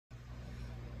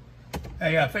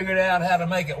Hey, I figured out how to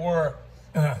make it work.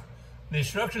 The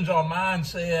instructions on mine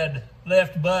said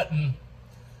left button,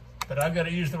 but I've got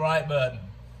to use the right button.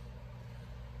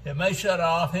 It may shut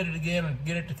off, hit it again and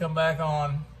get it to come back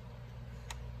on.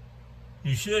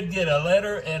 You should get a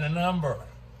letter and a number.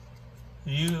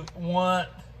 You want,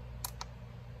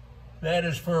 that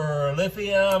is for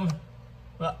lithium,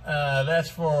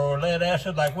 that's for lead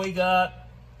acid like we got,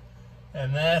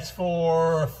 and that's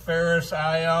for ferrous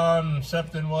ion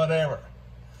something whatever.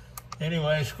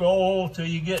 Anyway, scroll till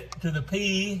you get to the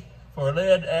P for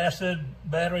lead acid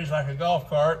batteries like a golf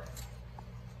cart.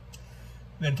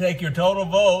 Then take your total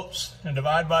volts and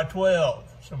divide by 12.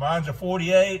 So mine's a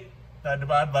 48, I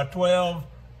divide by 12,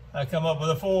 I come up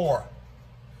with a 4.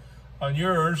 On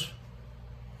yours,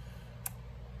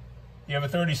 you have a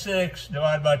 36,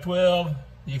 divide by 12,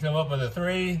 you come up with a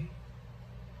 3.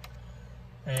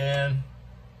 And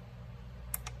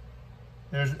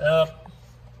there's up,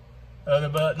 other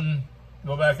button,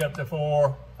 go back up to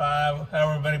 4, 5,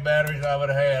 however many batteries I would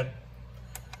have had.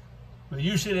 But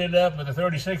you should end up with a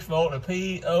 36 volt, a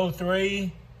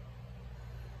P03,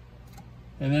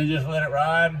 and then just let it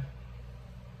ride.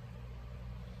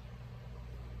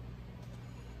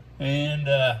 And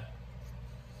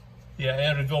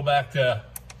yeah, it'll go back to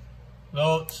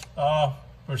volts, off,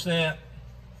 percent,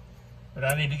 but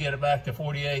I need to get it back to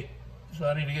 48, so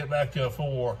I need to get back to a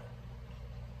 4.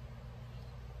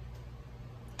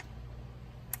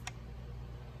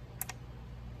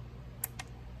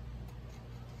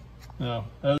 No.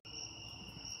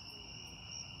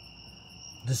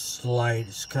 This light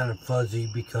is kind of fuzzy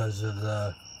because of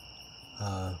the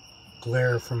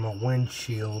glare from a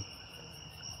windshield,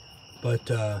 but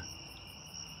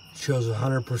shows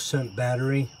 100%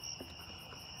 battery,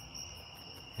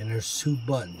 and there's 2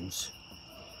 buttons.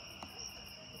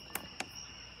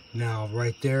 Now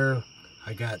right there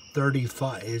I got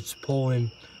 35, it's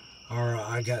pulling, or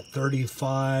I got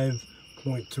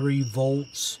 35.3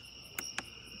 volts.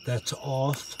 That's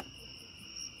off,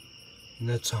 and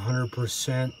that's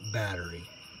 100% battery.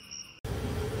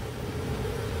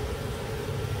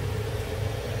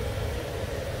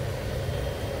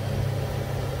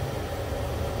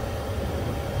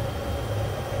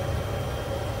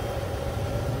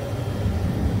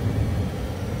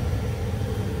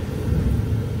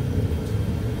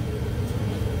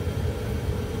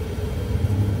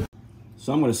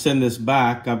 So I'm going to send this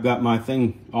back. I've got my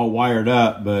thing all wired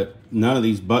up, but none of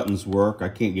these buttons work. I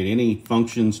can't get any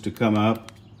functions to come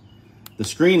up. The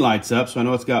screen lights up, so I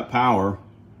know it's got power,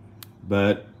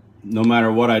 but no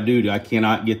matter what I do, I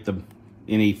cannot get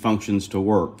any functions to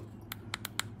work.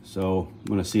 So I'm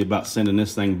going to see about sending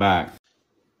this thing back.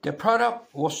 The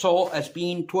product was sold as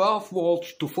being 12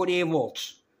 volts to 48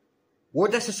 volts. Where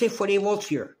does it say 48 volts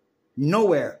here?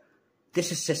 Nowhere.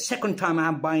 This is the second time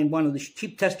I'm buying one of these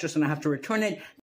cheap testers and I have to return it.